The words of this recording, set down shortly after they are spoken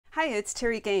Hi, it's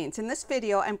Terry Gaines. In this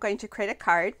video, I'm going to create a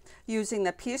card using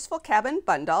the Peaceful Cabin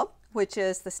Bundle, which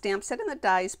is the stamp set and the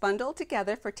dies bundled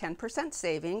together for 10%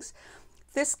 savings.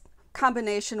 This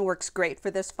combination works great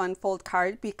for this fun fold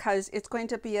card because it's going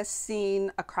to be a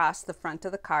scene across the front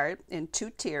of the card in 2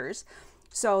 tiers.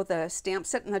 So the stamp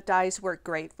set and the dies work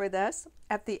great for this.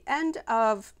 At the end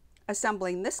of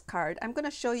assembling this card, I'm going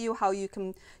to show you how you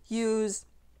can use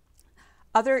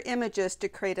other images to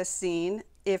create a scene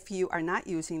if you are not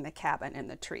using the cabin and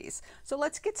the trees. So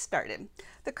let's get started.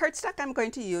 The cardstock I'm going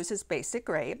to use is basic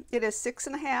gray. It is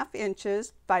 6.5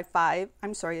 inches by 4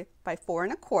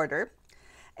 1/4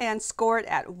 and scored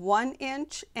at 1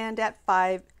 inch and at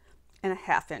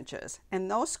 5.5 inches.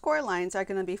 And those score lines are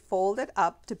going to be folded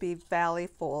up to be valley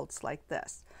folds like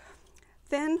this.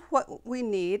 Then what we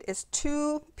need is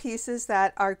 2 pieces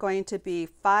that are going to be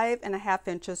 5.5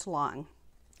 inches long.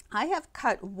 I have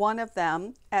cut one of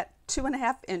them at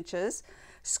 2.5 inches,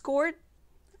 scored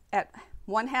at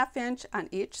 1/2 inch on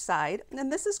each side,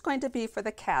 and this is going to be for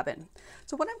the cabin.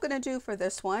 So what I'm going to do for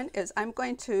this one is I'm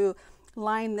going to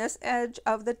line this edge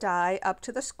of the die up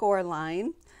to the score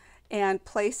line and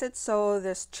place it so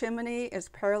this chimney is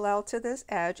parallel to this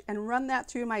edge and run that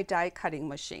through my die cutting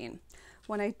machine.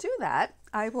 When I do that,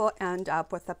 I will end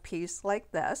up with a piece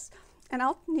like this. And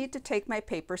I'll need to take my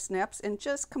paper snips and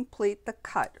just complete the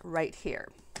cut right here.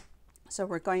 So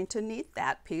we're going to need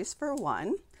that piece for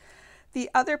one. The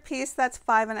other piece that's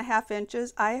 5.5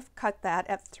 inches, I've cut that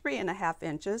at 3.5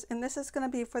 inches, and this is going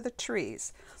to be for the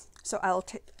trees. So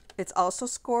it's also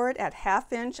scored at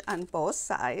 1/2 inch on both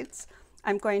sides.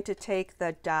 I'm going to take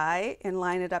the die and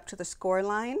line it up to the score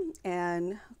line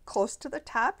and close to the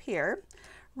top here,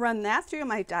 run that through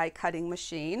my die cutting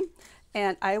machine,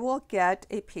 and I will get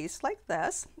a piece like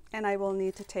this, and I will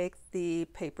need to take the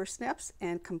paper snips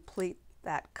and complete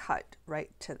that cut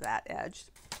right to that edge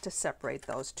to separate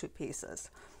those 2 pieces.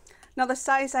 Now the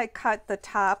size I cut the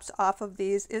tops off of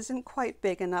these isn't quite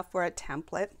big enough for a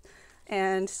template,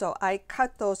 and so I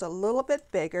cut those a little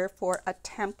bit bigger for a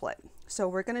template. So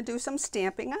we're going to do some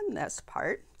stamping on this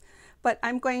part, but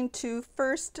I'm going to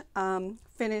first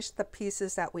finish the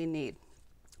pieces that we need.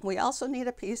 We also need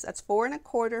a piece that's 4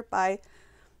 1/4 by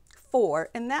 4,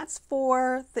 and that's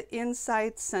for the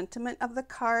inside sentiment of the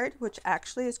card, which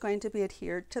actually is going to be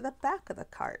adhered to the back of the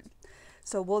card.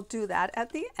 So we'll do that at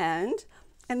the end.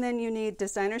 And then you need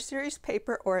designer series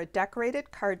paper or a decorated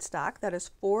cardstock that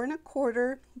is 4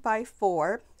 1/4 by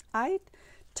 4. I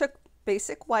took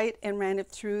basic white and ran it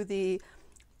through the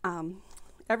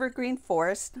Evergreen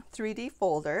Forest 3D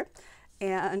folder.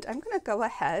 And I'm going to go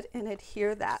ahead and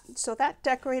adhere that. So that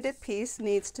decorated piece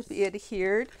needs to be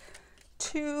adhered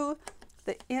to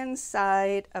the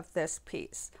inside of this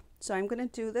piece. So I'm going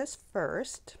to do this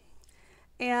first.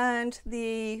 And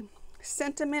the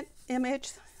sentiment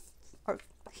image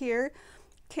here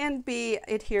can be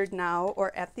adhered now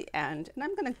or at the end. And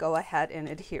I'm going to go ahead and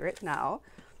adhere it now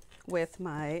with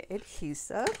my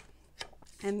adhesive.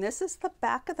 And this is the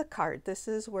back of the card. This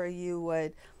is where you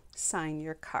would sign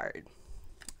your card.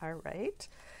 All right,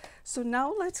 so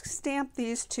now let's stamp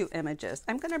these 2 images.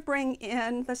 I'm going to bring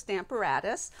in the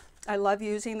Stamparatus. I love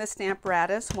using the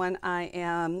Stamparatus when I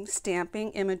am stamping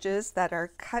images that are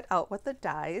cut out with the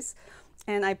dies.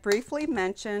 And I briefly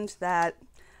mentioned that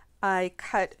I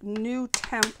cut new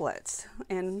templates.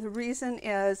 And the reason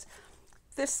is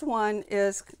this one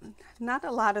is not a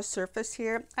lot of surface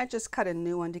here. I just cut a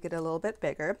new one to get a little bit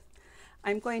bigger.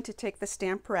 I'm going to take the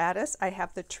Stamparatus. I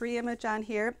have the tree image on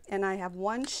here, and I have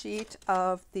 1 sheet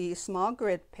of the small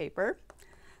grid paper.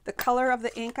 The color of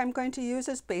the ink I'm going to use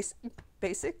is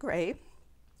basic gray.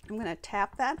 I'm going to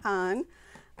tap that on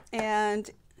and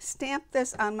stamp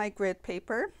this on my grid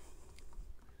paper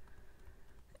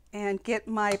and get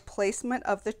my placement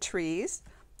of the trees.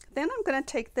 Then I'm going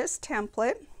to take this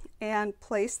template and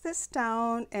place this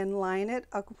down and line it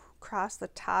across the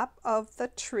top of the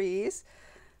trees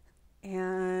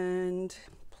and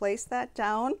place that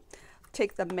down.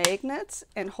 Take the magnets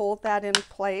and hold that in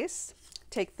place.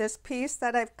 Take this piece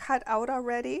that I've cut out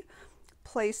already,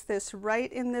 place this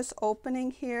right in this opening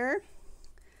here,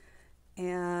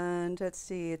 and let's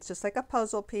see, it's just like a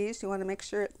puzzle piece. You want to make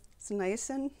sure it's nice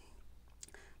and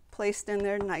placed in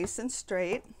there nice and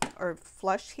straight or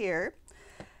flush here.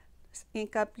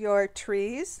 Ink up your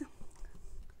trees,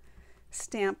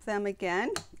 stamp them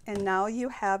again, and now you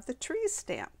have the trees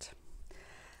stamped.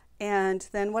 And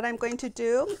then what I'm going to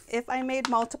do, if I made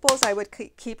multiples, I would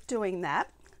keep doing that.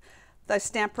 The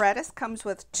Stamparatus comes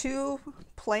with 2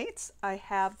 plates. I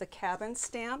have the cabin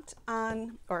stamped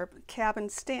on, or cabin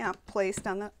stamp placed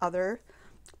on the other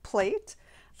plate.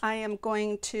 I am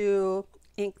going to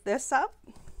ink this up,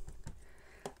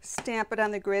 stamp it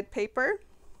on the grid paper,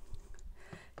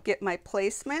 get my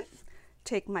placement,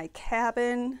 take my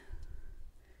cabin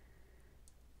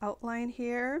outline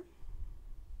here,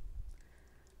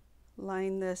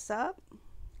 line this up,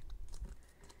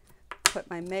 put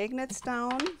my magnets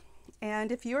down,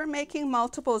 and if you're making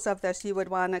multiples of this, you would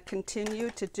want to continue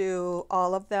to do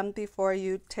all of them before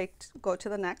you go to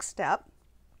the next step.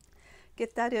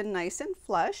 Get that in nice and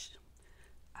flush.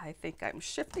 I think I'm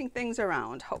shifting things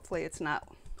around. Hopefully it's not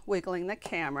wiggling the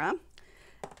camera.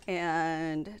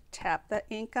 And tap the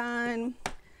ink on,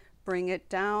 bring it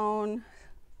down,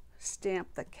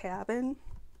 stamp the cabin.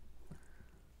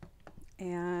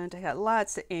 And I got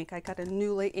lots of ink. I got a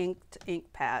newly inked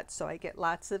ink pad, so I get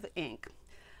lots of ink.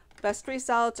 Best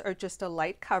results are just a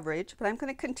light coverage, but I'm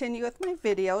going to continue with my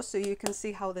video so you can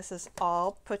see how this is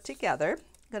all put together.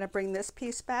 I'm going to bring this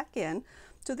piece back in.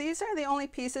 So these are the only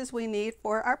pieces we need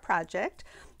for our project.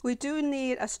 We do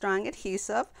need a strong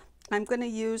adhesive. I'm going to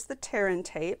use the Terran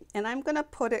tape, and I'm going to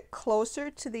put it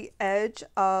closer to the edge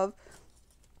of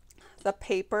the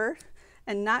paper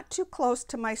and not too close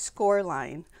to my score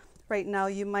line. Right now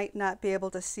you might not be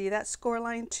able to see that score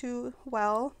line too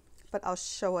well, but I'll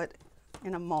show it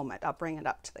in a moment. I'll bring it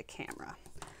up to the camera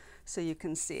so you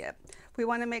can see it. We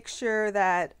want to make sure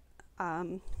that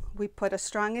we put a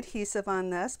strong adhesive on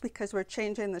this because we're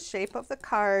changing the shape of the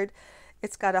card.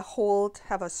 It's got to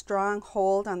have a strong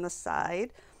hold on the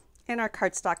side, and our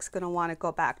cardstock's going to want to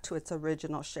go back to its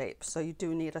original shape, so you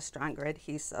do need a stronger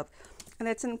adhesive. And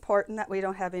it's important that we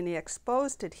don't have any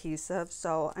exposed adhesive,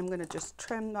 so I'm going to just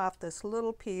trim off this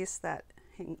little piece that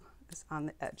is on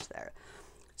the edge there.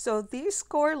 So these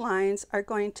score lines are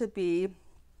going to be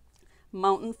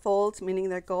mountain folds, meaning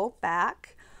they go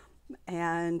back,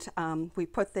 and we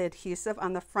put the adhesive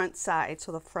on the front side,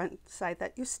 so the front side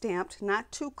that you stamped,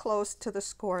 not too close to the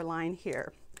score line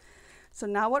here. So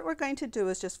now what we're going to do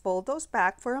is just fold those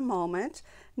back for a moment.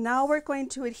 Now we're going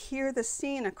to adhere the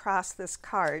scene across this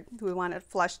card. We want it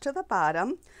flush to the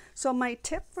bottom. So my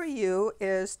tip for you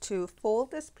is to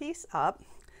fold this piece up,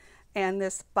 and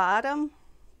this bottom,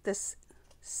 this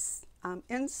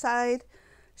inside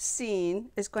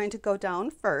scene is going to go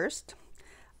down first.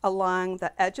 Along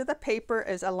the edge of the paper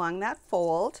is along that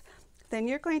fold. Then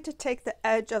you're going to take the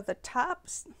edge of the top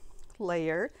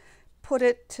layer, put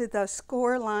it to the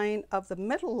score line of the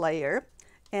middle layer,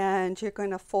 and you're going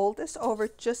to fold this over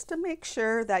just to make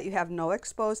sure that you have no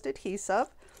exposed adhesive.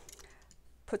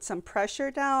 Put some pressure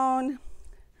down.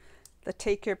 The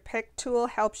Take Your Pick tool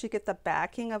helps you get the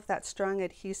backing of that strong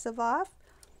adhesive off.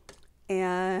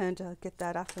 And get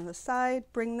that off on the side,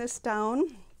 bring this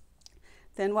down.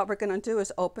 Then what we're going to do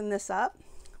is open this up,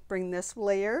 bring this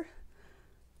layer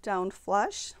down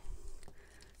flush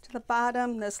to the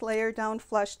bottom, this layer down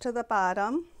flush to the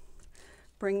bottom.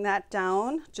 Bring that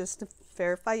down just to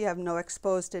verify you have no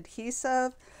exposed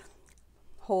adhesive.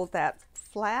 Hold that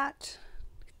flat.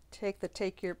 Take the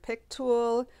Take Your Pick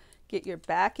tool, get your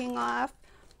backing off,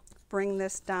 bring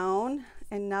this down,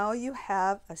 and now you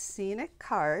have a Scenic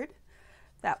card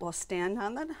that will stand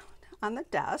on the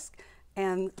desk.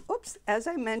 And oops, as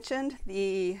I mentioned,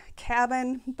 the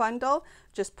cabin bundle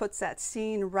just puts that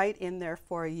scene right in there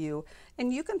for you.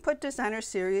 And you can put designer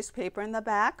series paper in the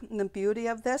back. And the beauty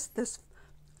of this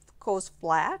goes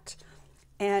flat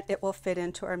and it will fit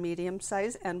into our medium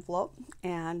size envelope,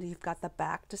 and you've got the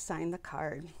back to sign the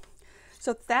card.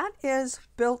 So that is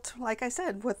built, like I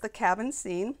said, with the cabin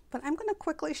scene, but I'm going to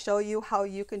quickly show you how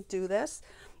you can do this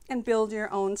and build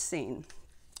your own scene.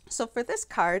 So for this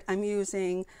card, I'm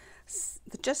using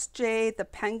the Just Jade, the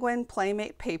Penguin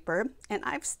Playmate paper, and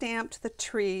I've stamped the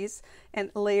trees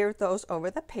and layered those over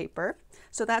the paper.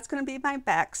 So that's going to be my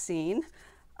back scene.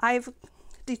 I've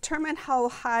determined how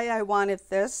high I wanted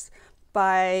this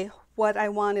by what I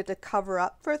wanted to cover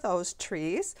up for those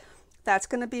trees. That's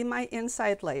going to be my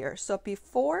inside layer. So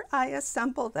before I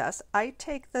assemble this, I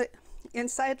take the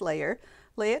inside layer,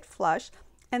 lay it flush,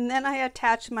 and then I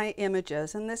attach my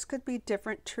images, and this could be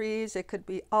different trees, it could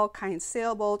be all kinds,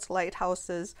 sailboats,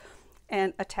 lighthouses,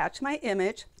 and attach my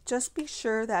image. Just be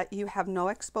sure that you have no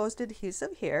exposed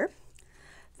adhesive here.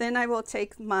 Then I will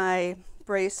take my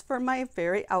brace for my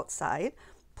very outside,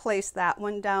 place that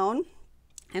one down,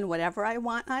 and whatever I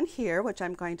want on here, which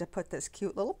I'm going to put this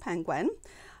cute little penguin.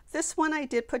 This one I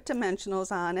did put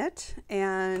dimensionals on it,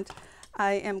 and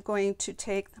I am going to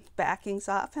take the backings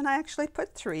off, and I actually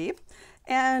put 3.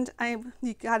 And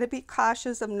you got to be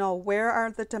cautious of where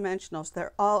are the dimensionals.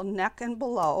 They're all neck and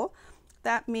below.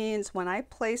 That means when I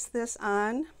place this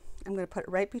on, I'm going to put it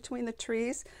right between the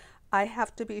trees. I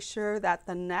have to be sure that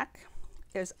the neck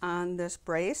is on this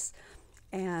brace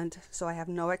And so I have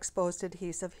no exposed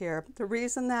adhesive here. The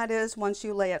reason that is, once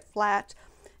you lay it flat,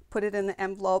 put it in the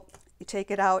envelope, you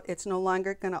take it out, it's no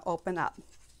longer going to open up.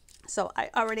 So I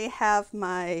already have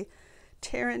my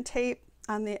tear and tape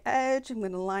on the edge. I'm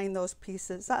going to line those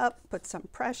pieces up, put some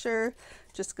pressure,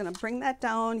 just going to bring that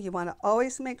down. You want to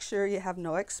always make sure you have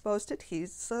no exposed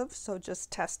adhesive, so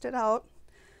just test it out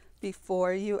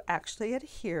before you actually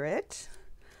adhere it.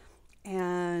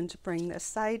 And bring this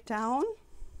side down.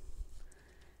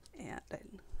 And I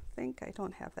think I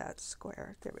don't have that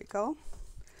square. There we go.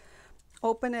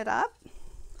 Open it up.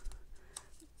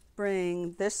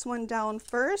 Bring this one down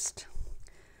first,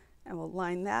 and we'll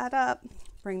line that up.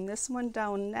 Bring this one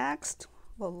down next.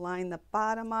 We'll line the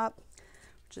bottom up.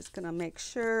 Just going to make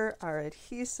sure our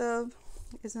adhesive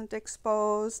isn't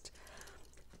exposed.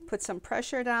 Put some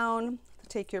pressure down.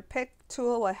 Take your pick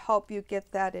tool, will help you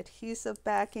get that adhesive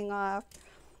backing off,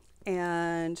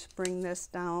 and bring this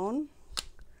down.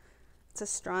 It's a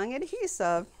strong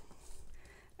adhesive.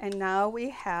 And now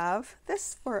we have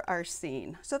this for our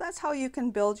scene. So that's how you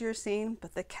can build your scene,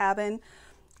 but the cabin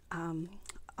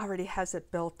already has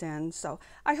it built in. So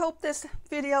I hope this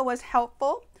video was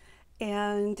helpful.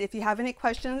 And if you have any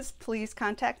questions, please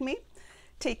contact me.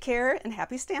 Take care and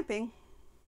happy stamping.